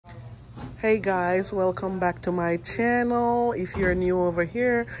Hey guys, welcome back to my channel. If you're new over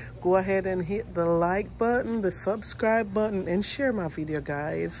here, go ahead and hit the like button, the subscribe button, and share my video,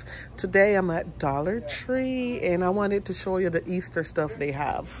 guys. Today I'm at Dollar Tree and I wanted to show you the Easter stuff they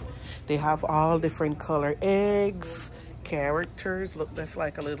have. They have all different color eggs, characters. Look, that's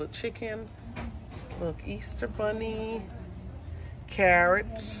like a little chicken. Look, Easter bunny,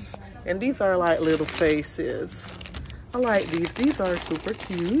 carrots, and these are like little faces. I like these. These are super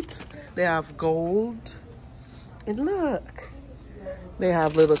cute. They have gold. And look, they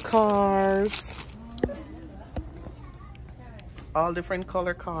have little cars. All different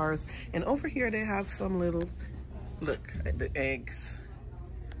color cars. And over here they have some little, look at the eggs.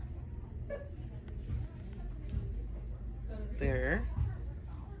 There.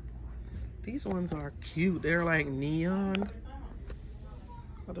 These ones are cute. They're like neon.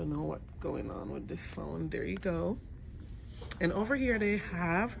 I don't know what's going on with this phone. There you go. And over here they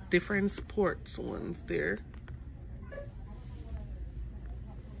have different sports ones there.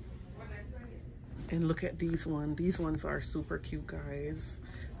 And look at these ones. These ones are super cute, guys.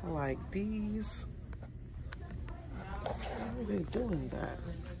 I like these. How are they doing that?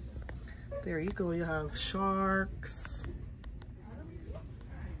 There you go. You have sharks.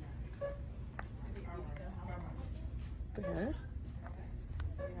 There.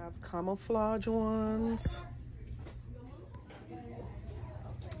 You have camouflage ones.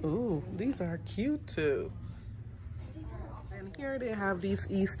 Ooh, these are cute too. And here they have these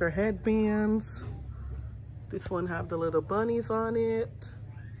Easter headbands. This one have the little bunnies on it.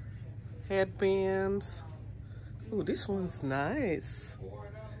 Headbands. Ooh, this one's nice.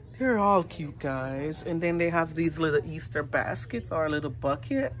 They're all cute, guys. And then they have these little Easter baskets or a little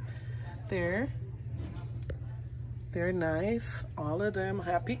bucket there. They're nice. All of them.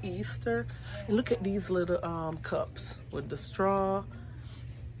 Happy Easter. And look at these little cups with the straw.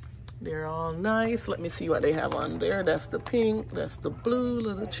 They're all nice. Let me see what they have on there. That's the pink. That's the blue.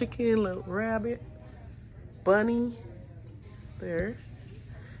 Little chicken, little rabbit, bunny. There.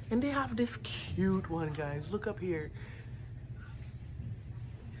 And they have this cute one, guys. Look up here.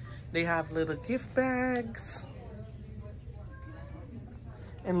 They have little gift bags.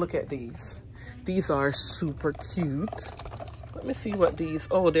 And look at these. These are super cute. Let me see what these,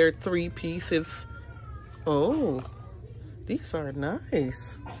 oh, they're 3 pieces. Oh, these are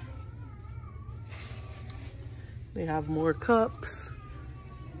nice. They have more cups,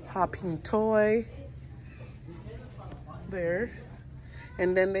 hopping toy there.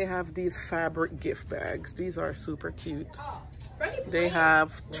 And then they have these fabric gift bags. These are super cute. They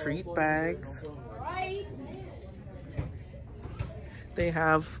have treat bags. They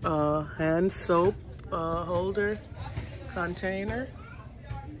have a hand soap holder container.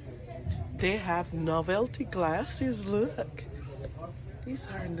 They have novelty glasses, look. These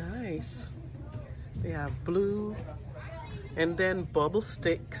are nice. They have blue, and then bubble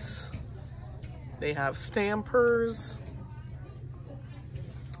sticks. They have stampers,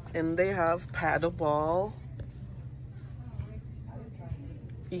 and they have paddle ball,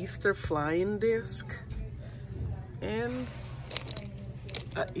 Easter flying disc, and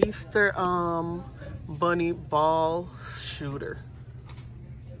an Easter bunny ball shooter.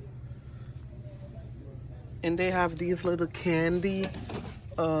 And they have these little candy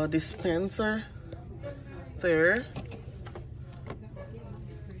dispenser. There,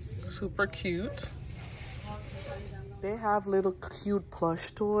 super cute. They have little cute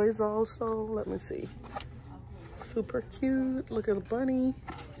plush toys also. Let me see. Super cute. Look at the bunny.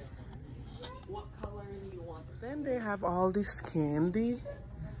 What color do you want? Then they have all this candy.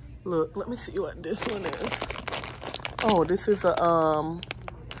 Look, let me see what this one is. Oh, this is a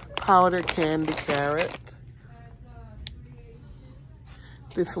powdered candy carrot.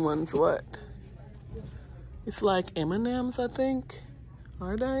 This one's what? It's like M&M's, I think.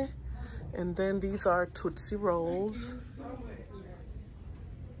 Are they? And then these are Tootsie Rolls.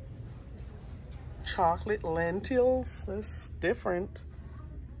 Chocolate lentils. That's different.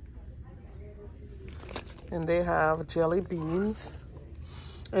 And they have jelly beans.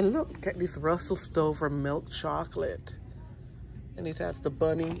 And look at this Russell Stover milk chocolate. And it has the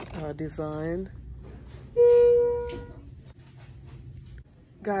bunny design.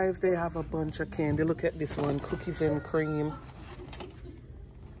 Guys, they have a bunch of candy. Look at this one, cookies and cream.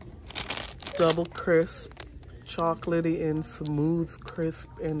 Double crisp, chocolatey and smooth, crisp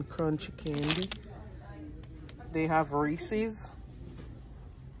and crunchy candy. They have Reese's.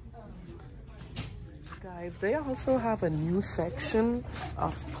 Guys, they also have a new section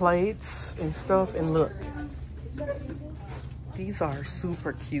of plates and stuff. And look, these are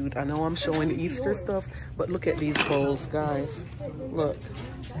super cute. I know I'm showing Easter stuff, but look at these bowls, guys. Look.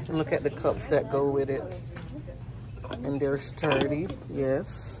 And look at the cups that go with it. And they're sturdy,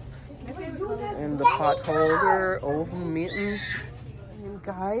 yes. And the pot holder, oven mittens. And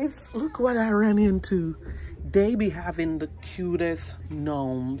guys, look what I ran into. They be having the cutest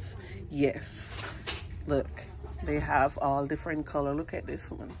gnomes. Yes. Look, they have all different color. Look at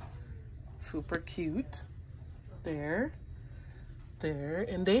this one. Super cute. There. There.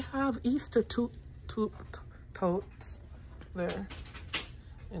 And they have Easter totes. There.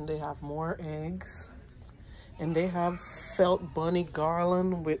 And they have more eggs. And they have felt bunny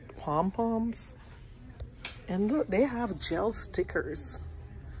garland with pom-poms. And look, they have gel stickers.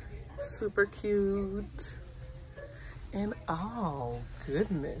 Super cute. And oh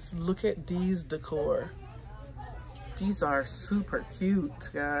goodness, look at these decor. These are super cute,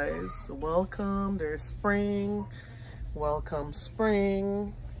 guys. Welcome, there's spring. Welcome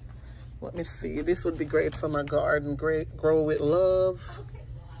spring. Let me see, this would be great for my garden. Great, grow with love.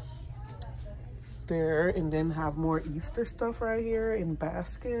 There, and then have more Easter stuff right here in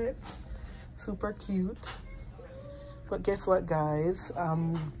baskets. Super cute. But guess what, guys?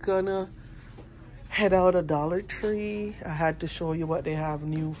 I'm gonna head out a Dollar Tree. I had to show you what they have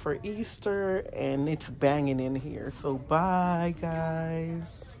new for Easter, and it's banging in here. So bye,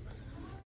 guys.